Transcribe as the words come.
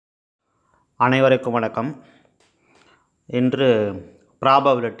அனைவருக்கும் வணக்கம். இன்று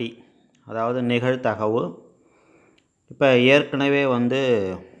ப்ராபபிலிட்டி அதாவது நிகழ்தகவு. இப்போ ஏற்கனவே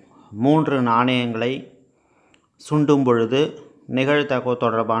 3 நாணயங்களை சுண்டும் பொழுது நிகழ்தகவு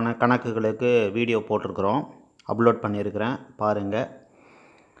தொடர்பான கணக்குகளுக்கு வீடியோ போட்டிருக்கிறோம், அப்லோட் பண்ணியிருக்கிறேன், பாருங்கள்.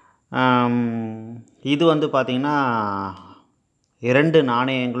 இது பார்த்திங்கன்னா 2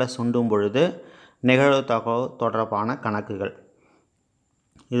 நாணயங்களை சுண்டும் பொழுது நிகழ்தகவு தொடர்பான கணக்குகள்.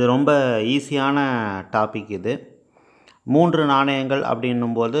 இது ரொம்ப ஈஸியான டாபிக். இது 3 நாணயங்கள்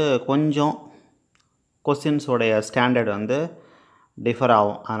அப்படின்னும்போது கொஞ்சம் கொஸ்டின்ஸோடைய ஸ்டாண்டர்ட் டிஃபர்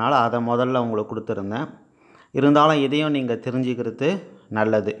ஆகும். அதனால் அதை முதல்ல உங்களுக்கு கொடுத்துருந்தேன். இருந்தாலும் இதையும் நீங்கள் தெரிஞ்சுக்கிறது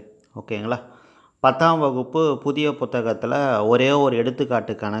நல்லது, ஓகேங்களா? 10ஆம் வகுப்பு புதிய புத்தகத்தில் ஒரே ஒரு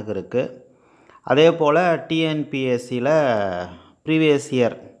எடுத்துக்காட்டு கணக்கு இருக்குது. அதே போல் டிஎன்பிஎஸ்சியில் ப்ரீவியஸ்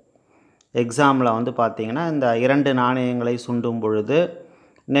இயர் எக்ஸாமில் பார்த்திங்கன்னா இந்த 2 நாணயங்களை சுண்டும் பொழுது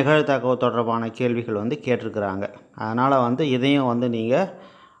நிகழ்தகவு தொடர்பான கேள்விகள் கேட்டிருக்கிறாங்க. அதனால் இதையும் நீங்கள்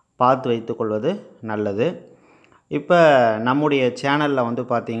பார்த்து வைத்துக்கொள்வது நல்லது. இப்போ நம்முடைய சேனலில்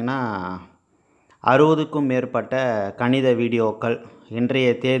பார்த்திங்கன்னா 60க்கும் மேற்பட்ட கணித வீடியோக்கள் இன்றைய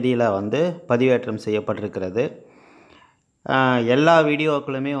தேதியில் பதிவேற்றம் செய்யப்பட்டிருக்கிறது. எல்லா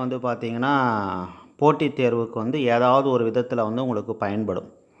வீடியோக்களுமே பார்த்திங்கன்னா போட்டித் தேர்வுக்கு ஏதாவது ஒரு விதத்தில் உங்களுக்கு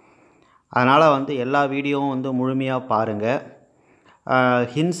பயன்படும். அதனால் எல்லா வீடியோவும் முழுமையாக பாருங்கள்,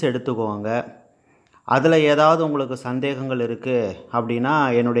 ஹிண்ட்ஸ் எடுத்துக்கோங்க. அதில் ஏதாவது உங்களுக்கு சந்தேகங்கள் இருக்குது அப்படின்னா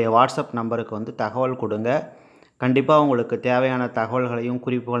என்னுடைய வாட்ஸ்அப் நம்பருக்கு தகவல் கொடுங்க. கண்டிப்பாக உங்களுக்கு தேவையான தகவல்களையும்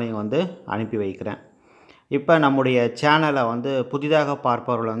குறிப்புகளையும் அனுப்பி வைக்கிறேன். இப்போ நம்முடைய சேனலை புதிதாக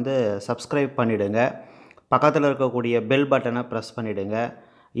பார்ப்பவர்கள் சப்ஸ்கிரைப் பண்ணிவிடுங்க. பக்கத்தில் இருக்கக்கூடிய பெல் பட்டனை ப்ரெஸ் பண்ணிவிடுங்க.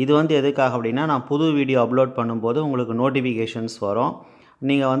 இது எதுக்காக அப்படின்னா நான் புது வீடியோ அப்லோட் பண்ணும்போது உங்களுக்கு நோட்டிஃபிகேஷன்ஸ் வரும்,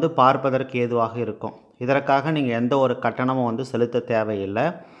 நீங்கள் பார்ப்பதற்கு ஏதுவாக இருக்கும். இதற்காக நீங்கள் எந்த ஒரு கட்டணமும் செலுத்த தேவையில்லை,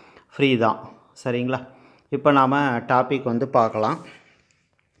 ஃப்ரீ தான், சரிங்களா? இப்போ நாம் டாபிக் பார்க்கலாம்.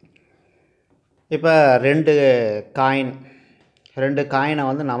 இப்போ 2 காயினை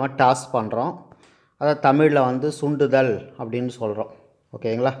நாம் டாஸ் பண்ணுறோம். அதை தமிழில் சுண்டுதல் அப்படின்னு சொல்கிறோம்,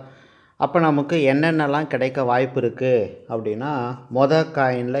 ஓகேங்களா? அப்போ நமக்கு என்னென்னலாம் கிடைக்க வாய்ப்பு இருக்குது அப்படின்னா, மொதல்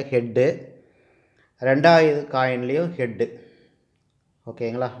காயினில் ஹெட்டு, 2வது காயின்லேயும் ஹெட்டு,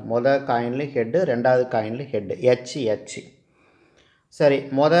 ஓகேங்களா? மொதல் காயின்லேயும் ஹெட்டு, 2வது காயின்லேயும் ஹெட்டு, ஹெச். சரி,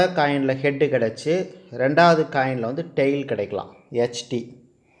 மொதல் காயினில் ஹெட்டு கிடச்சி 2வது காயினில் டெயில் கிடைக்கலாம், ஹெச்டி.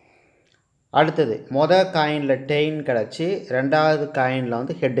 அடுத்தது மொதல் காயினில் டெயின் கிடச்சி 2வது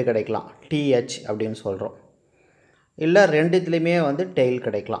காயினில் ஹெட்டு கிடைக்கலாம், டிஹெச் அப்படின்னு சொல்கிறோம். இல்லை ரெண்டுத்துலேயுமே டெயில்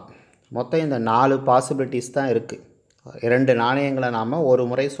கிடைக்கலாம். மொத்தம் இந்த 4 பாசிபிலிட்டிஸ் தான் இருக்குது. 2 நாணயங்களை நாம் ஒரு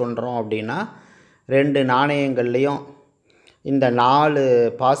முறை சொல்கிறோம் அப்படின்னா 2 நாணயங்கள்லேயும் இந்த 4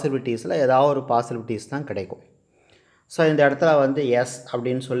 பாசிபிலிட்டிஸில் ஏதாவது ஒரு பாசிபிலிட்டிஸ் தான் கிடைக்கும். ஸோ இந்த இடத்துல எஸ்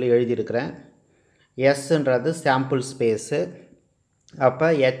அப்படின்னு சொல்லி எழுதியிருக்கிறேன். எஸ்ன்றது சாம்பிள் ஸ்பேஸு. அப்போ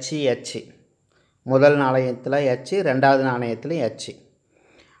ஹெச், முதல் நாணயத்தில் ஹெச், 2வது நாணயத்தில் ஹெச்.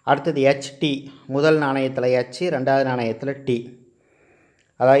 அடுத்தது ஹெச்டி, முதல் நாணயத்தில் ஹெச், 2வது நாணயத்தில் டி.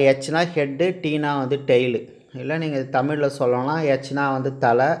 அதாவது ஹெச்னா ஹெட்டு, டீனா டெய்லு. இல்லை நீங்கள் தமிழில் சொல்லலாம், ஹெச்னா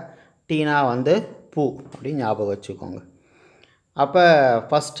தலை, டீனா பூ அப்படின்னு ஞாபகம் வச்சுக்கோங்க. அப்போ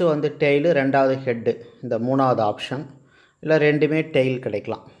ஃபஸ்ட்டு டெய்லு, 2வது ஹெட்டு, இந்த 3வது ஆப்ஷன். இல்லை ரெண்டுமே டெய்ல்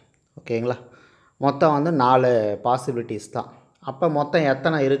கிடைக்கலாம், ஓகேங்களா? மொத்தம் 4 பாசிபிலிட்டிஸ் தான். அப்போ மொத்தம்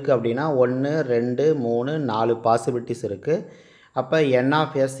எத்தனை இருக்குது அப்படின்னா 1 2 3 4 பாசிபிலிட்டிஸ் இருக்குது. அப்போ n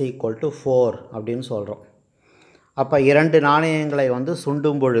of s = 4 அப்படின்னு சொல்கிறோம். அப்போ 2 நாணயங்களை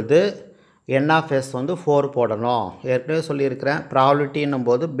சுண்டும் பொழுது n of s 4 போடணும். ஏற்கனவே சொல்லியிருக்கிறேன், ப்ராபபிலிட்டின்னும்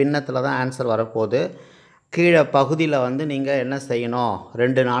போது பின்னத்தில் தான் ஆன்சர் வரப்போகுது. கீழே பகுதியில் நீங்கள் என்ன செய்யணும்,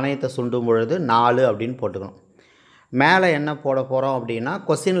 2 நாணயத்தை சுண்டும் பொழுது 4 அப்படின்னு போட்டுக்கணும். மேலே என்ன போட போகிறோம் அப்படின்னா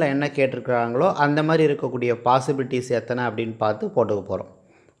கொஸ்டினில் என்ன கேட்டிருக்கிறாங்களோ அந்த மாதிரி இருக்கக்கூடிய பாசிபிலிட்டிஸ் எத்தனை அப்படின்னு பார்த்து போட்டுக்க போகிறோம்,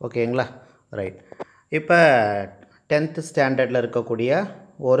 ஓகேங்களா? ரைட். இப்போ 10th ஸ்டாண்டர்டில் இருக்கக்கூடிய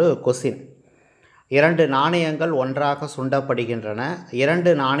ஒரு கொஸ்டின். 2 நாணயங்கள் ஒன்றாக சுண்டப்படுகின்றன.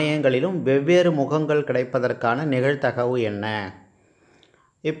 2 நாணயங்களிலும் வெவ்வேறு முகங்கள் கிடைப்பதற்கான நிகழ்தகவு என்ன?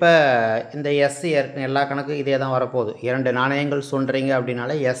 இப்போ இந்த எஸ் எல்லா கணக்கும் இதே தான் வரப்போகுது. 2 நாணயங்கள் சுண்டுறீங்க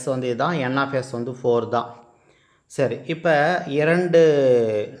அப்படின்னாலே எஸ் இதுதான், n of s 4 தான். சரி, இப்போ 2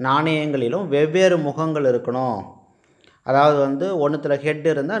 நாணயங்களிலும் வெவ்வேறு முகங்கள் இருக்கணும். அதாவது ஒன்றுத்தில் ஹெட்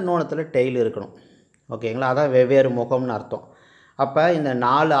இருந்தால் இன்னொன்றுத்தில் டெய்ல் இருக்கணும், ஓகேங்களா? அதான் வெவ்வேறு முகம்னு அர்த்தம். அப்போ இந்த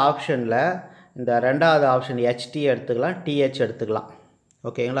 4 ஆப்ஷனில் இந்த 2வது ஆப்ஷன் ஹெச்டி எடுத்துக்கலாம், டிஹெச் எடுத்துக்கலாம்,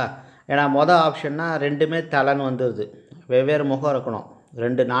 ஓகேங்களா? ஏன்னா மொதல் ஆப்ஷன்னா ரெண்டுமே தலைன்னு வந்துடுது, வெவ்வேறு முகம் இருக்கணும்,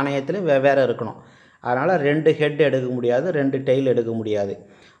 2 நாணயத்துலையும் வெவ்வேறு இருக்கணும். அதனால் 2 ஹெட் எடுக்க முடியாது, 2 டெய்ல் எடுக்க முடியாது.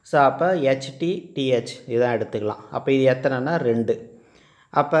 ஸோ அப்போ ஹெச்டி டிஹெச் இதான் எடுத்துக்கலாம். அப்போ இது எத்தனைன்னா 2.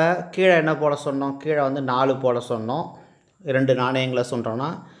 அப்போ கீழே என்ன போட சொன்னோம், கீழே வந்து 4 போட சொன்னோம். 2 நாணயங்களை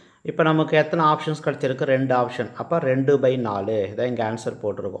சொல்கிறோன்னா இப்போ நமக்கு எத்தனை ஆப்ஷன்ஸ் கிடச்சிருக்கு, 2 ஆப்ஷன். அப்போ 2/4 இதான் இங்கே ஆன்சர்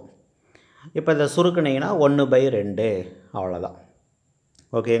போட்டிருக்கோம். இப்போ இதை சுருக்குனிங்கன்னா 1/2 அவ்வளோதான்.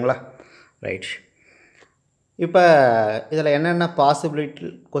 ஓகேங்களா, ரைட். இப்போ இதில் என்னென்ன பாசிபிலிட்டி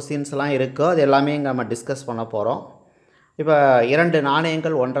கொஸ்டின்ஸ்லாம் இருக்கோ அது எல்லாமே இங்கே நம்ம டிஸ்கஸ் பண்ண போகிறோம். இப்போ 2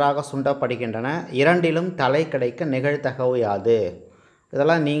 நாணயங்கள் ஒன்றாக சுண்டப்படுகின்றன, இரண்டிலும் தலை கிடைக்க நிகழ்தகவு யாது?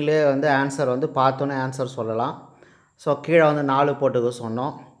 இதெல்லாம் நீங்களே வந்து ஆன்சர் வந்து பார்த்தோன்னே ஆன்சர் சொல்லலாம். ஸோ கீழே வந்து 4 போட்டுக்க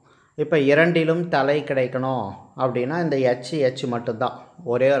சொன்னோம். இப்போ இரண்டிலும் தலை கிடைக்கணும் அப்படின்னா இந்த H மட்டும்தான்,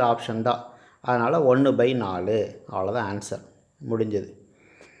 ஒரே ஒரு ஆப்ஷன் தான். அதனால் 1/4 அவ்வளோதான் ஆன்சர், முடிஞ்சது.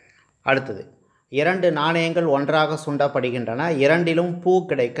 அடுத்தது 2 நாணயங்கள் ஒன்றாக சுண்டப்படுகின்றன, இரண்டிலும் பூ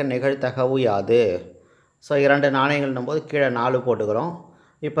கிடைக்க நிகழ்தகவு யாது? ஸோ 2 நாணயங்கள்னும் போது கீழே 4 போட்டுக்கிறோம்.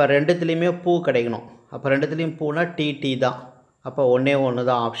 இப்போ ரெண்டுத்துலேயுமே பூ கிடைக்கணும். அப்போ ரெண்டுத்துலேயும் பூனா TT தான். அப்போ ஒன்றே ஒன்று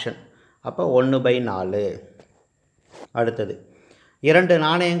தான் ஆப்ஷன். அப்போ 1/4. அடுத்தது 2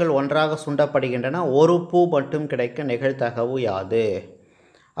 நாணயங்கள் ஒன்றாக சுண்டப்படுகின்றன, ஒரு பூ மட்டும் கிடைக்க நிகழ்தகவு யாது?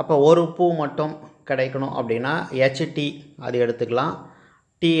 அப்போ ஒரு பூ மட்டும் கிடைக்கணும் அப்படின்னா HT அது எடுத்துக்கலாம்,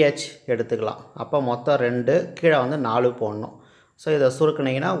 TH எடுத்துக்கலாம். அப்போ மொத்தம் 2, கீழே வந்து 4 போடணும். ஸோ இதை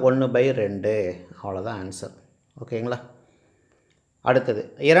சுருக்குனிங்கன்னா 1/2 அவ்வளோதான் ஆன்சர். ஓகேங்களா. அடுத்தது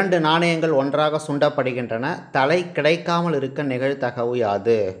 2 நாணயங்கள் ஒன்றாக சுண்டப்படுகின்றன, தலை கிடைக்காமல் இருக்க நிகழ்தகவு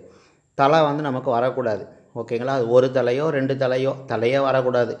யாது? தலை வந்து நமக்கு வரக்கூடாது. ஓகேங்களா, அது ஒரு தலையோ 2 தலையோ, தலையே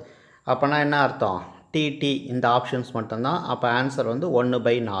வரக்கூடாது. அப்போனா என்ன அர்த்தம், TT இந்த ஆப்ஷன்ஸ் மட்டும்தான். அப்போ ஆன்சர் வந்து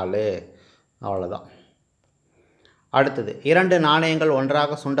 1/4 அவ்வளோதான். அடுத்தது 2 நாணயங்கள்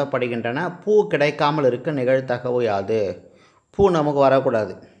ஒன்றாக சுண்டப்படுகின்றன, பூ கிடைக்காமல் இருக்க நிகழ்தகவு யாது? பூ நமக்கு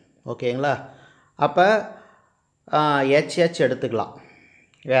வரக்கூடாது. ஓகேங்களா, அப்போ HH எடுத்துக்கலாம்.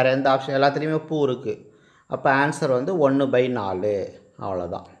 வேறு எந்த ஆப்ஷன், எல்லாத்துலேயுமே பூ இருக்குது. அப்போ ஆன்சர் வந்து 1/4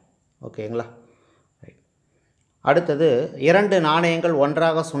 அவ்வளோதான். ஓகேங்களா. அடுத்தது 2 நாணயங்கள்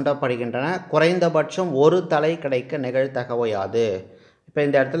ஒன்றாக சுண்டப்படுகின்றன, குறைந்தபட்சம் ஒரு தலை கிடைக்க நிகழ்தகவு யாது? இப்போ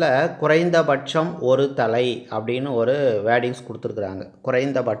இந்த இடத்துல குறைந்தபட்சம் ஒரு தலை அப்படின்னு ஒரு வேர்டிங்ஸ் கொடுத்துருக்குறாங்க.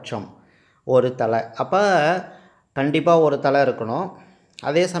 குறைந்தபட்சம் ஒரு தலை, அப்போ கண்டிப்பாக ஒரு தலை இருக்கணும்.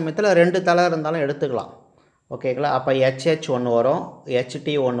 அதே சமயத்தில் 2 தலை இருந்தாலும் எடுத்துக்கலாம். ஓகேங்களா, அப்போ HH ஒன்று வரும், HT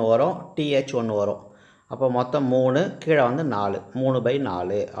ஒன்று வரும், TH ஒன்று வரும். அப்போ மொத்தம் 3, கீழே வந்து 4,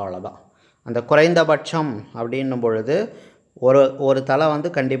 3/4 அவ்வளோதான். அந்த குறைந்தபட்சம் அப்படின்னும் பொழுது ஒரு தலை வந்து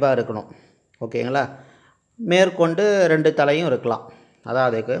கண்டிப்பாக இருக்கணும். ஓகேங்களா, மேற்கொண்டு 2 தலையும் இருக்கலாம், அதான்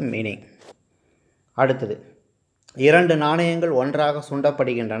அதுக்கு மீனிங். அடுத்தது 2 நாணயங்கள் ஒன்றாக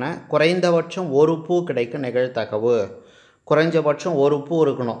சுண்டப்படுகின்றன, குறைந்தபட்சம் ஒரு பூ கிடைக்க நிகழ்தகவு. குறைஞ்சபட்சம் ஒரு பூ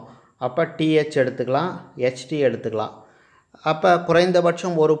இருக்கணும். அப்போ TH எடுத்துக்கலாம், HT எடுத்துக்கலாம். அப்போ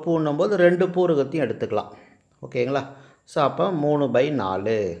குறைந்தபட்சம் ஒரு பூன்னும் போது 2 பூ இருக்கிறதையும் எடுத்துக்கலாம். ஓகேங்களா, ஸோ அப்போ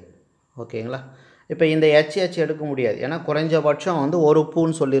 3/4. ஓகேங்களா, இப்போ இந்த HH எடுக்க முடியாது, ஏன்னா குறைஞ்சபட்சம் வந்து ஒரு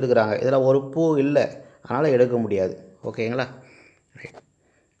பூன்னு சொல்லியிருக்கிறாங்க. இதில் ஒரு பூ இல்லை, அதனால் எடுக்க முடியாது. ஓகேங்களா.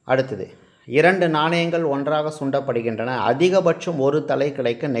 அடுத்தது 2 நாணயங்கள் ஒன்றாக சுண்டப்படுகின்றன, அதிகபட்சம் ஒரு தலை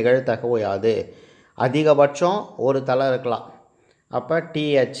கிடைக்க நிகழ்தகவு யாது? அதிகபட்சம் ஒரு தலை இருக்கலாம். அப்போ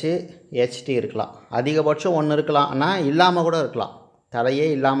TH HT இருக்கலாம். அதிகபட்சம் ஒன்று இருக்கலாம், ஆனால் இல்லாமல் கூட இருக்கலாம், தலையே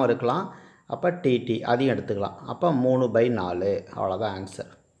இல்லாமல் இருக்கலாம். அப்போ TT அதையும் எடுத்துக்கலாம். அப்போ 3/4 அவ்வளோதான்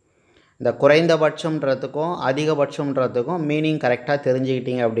ஆன்சர். இந்த குறைந்தபட்சம்ன்றதுக்கும் அதிகபட்சம்ன்றதுக்கும் மீனிங் கரெக்டாக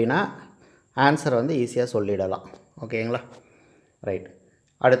தெரிஞ்சுக்கிட்டீங்க அப்படின்னா ஆன்சர் வந்து ஈஸியாக சொல்லிடலாம். ஓகேங்களா, ரைட்.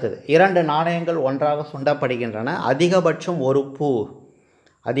 அடுத்தது 2 நாணயங்கள் ஒன்றாக சுண்டப்படுகின்றன, அதிகபட்சம் ஒரு பூ.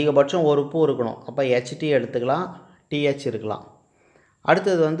 அதிகபட்சம் ஒரு பூ இருக்கணும். அப்போ HT எடுத்துக்கலாம், TH இருக்கலாம்.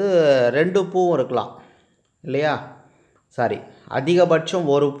 அடுத்தது வந்து 2 பூவும் இருக்கலாம் இல்லையா, சாரி, அதிகபட்சம்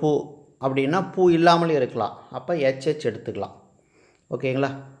ஒரு பூ அப்படின்னா பூ இல்லாமலே இருக்கலாம். அப்போ HH எடுத்துக்கலாம்.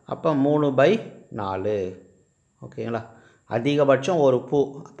 ஓகேங்களா, அப்போ 3/4. ஓகேங்களா, அதிகபட்சம் ஒரு பூ,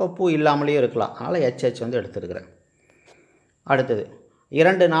 அப்போ பூ இல்லாமலே இருக்கலாம், அதனால் HH வந்து எடுத்துருக்கிறேன். அடுத்தது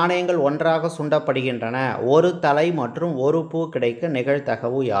 2 நாணயங்கள் ஒன்றாக சுண்டப்படுகின்றன, ஒரு தலை மற்றும் ஒரு பூ கிடைக்க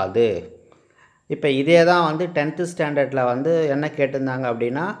நிகழ்தகவு யாது? இப்போ இதே தான் வந்து 10th ஸ்டாண்டர்டில் வந்து என்ன கேட்டிருந்தாங்க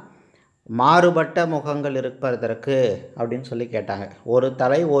அப்படின்னா, மாறுபட்ட முகங்கள் இருப்பதற்கு அப்படின்னு சொல்லி கேட்டாங்க. ஒரு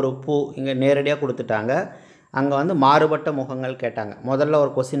தலை ஒரு பூ இங்கே நேரடியாக கொடுத்துட்டாங்க, அங்கே வந்து மாறுபட்ட முகங்கள் கேட்டாங்க. முதல்ல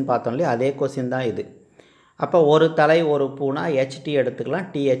ஒரு கொஸ்டின் பார்த்தோம் இல்லையா, அதே கொஸ்டின் தான் இது. அப்போ ஒரு தலை ஒரு பூனா HT எடுத்துக்கலாம்,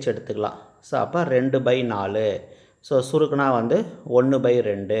 TH எடுத்துக்கலாம். ஸோ அப்போ 2/4. ஸோ சுருக்குனா வந்து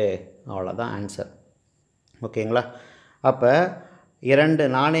 1/2 அவ்வளோதான் ஆன்சர். ஓகேங்களா, அப்போ 2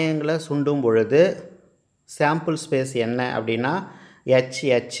 நாணயங்களை சுண்டும் பொழுது சாம்பிள் ஸ்பேஸ் என்ன அப்படின்னா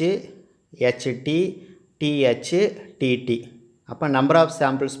HH HT TH TT. அப்போ நம்பர் ஆஃப்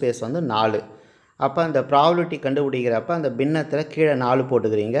சாம்பிள் ஸ்பேஸ் வந்து 4. அப்போ அந்த ப்ராபபிலிட்டி கண்டுபிடிக்கிறப்ப அந்த பின்னத்தில் கீழே 4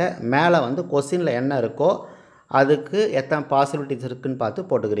 போட்டுக்கிறீங்க, மேலே வந்து கொஸ்டினில் என்ன இருக்கோ அதுக்கு எத்தனை பாசிபிலிட்டிஸ் இருக்குதுன்னு பார்த்து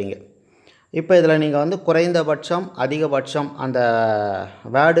போட்டுக்கிறீங்க. இப்போ இதில் நீங்கள் வந்து குறைந்தபட்சம் அதிகபட்சம் அந்த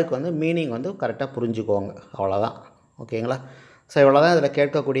வேர்டுக்கு வந்து மீனிங் வந்து கரெக்டாக புரிஞ்சுக்கோங்க, அவ்வளோதான். ஓகேங்களா? ஸோ இவ்வளோ தான் இதில்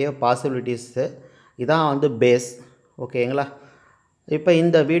கேட்கக்கூடிய பாசிபிலிட்டிஸு. இதான் வந்து பேஸ். ஓகேங்களா? இப்போ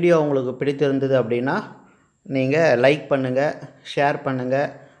இந்த வீடியோ உங்களுக்கு பிடித்திருந்தது அப்படின்னா நீங்கள் லைக் பண்ணுங்கள், ஷேர் பண்ணுங்கள்,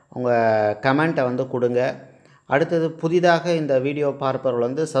 உங்கள் கமெண்ட்டை வந்து கொடுங்க. அடுத்தது புதிதாக இந்த வீடியோ பார்ப்பவர்கள்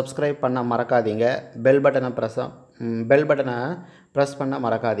வந்து சப்ஸ்கிரைப் பண்ண மறக்காதீங்க, பெல் பட்டனை ப்ரெஸ் பண்ண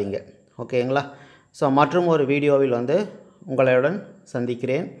மறக்காதீங்க. ஓகேங்களா? ஸோ மற்றும் ஒரு வீடியோவில் வந்து உங்களுடன்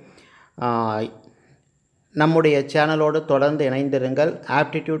சந்திக்கிறேன். நம்முடைய சேனலோடு தொடர்ந்து இணைந்திருங்கள்.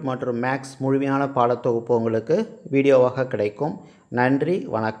 ஆப்டிடியூட் மற்றும் மேக்ஸ் முழுமையான பாடத்தொகுப்பு உங்களுக்கு வீடியோவாக கிடைக்கும். நன்றி,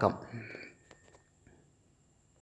 வணக்கம்.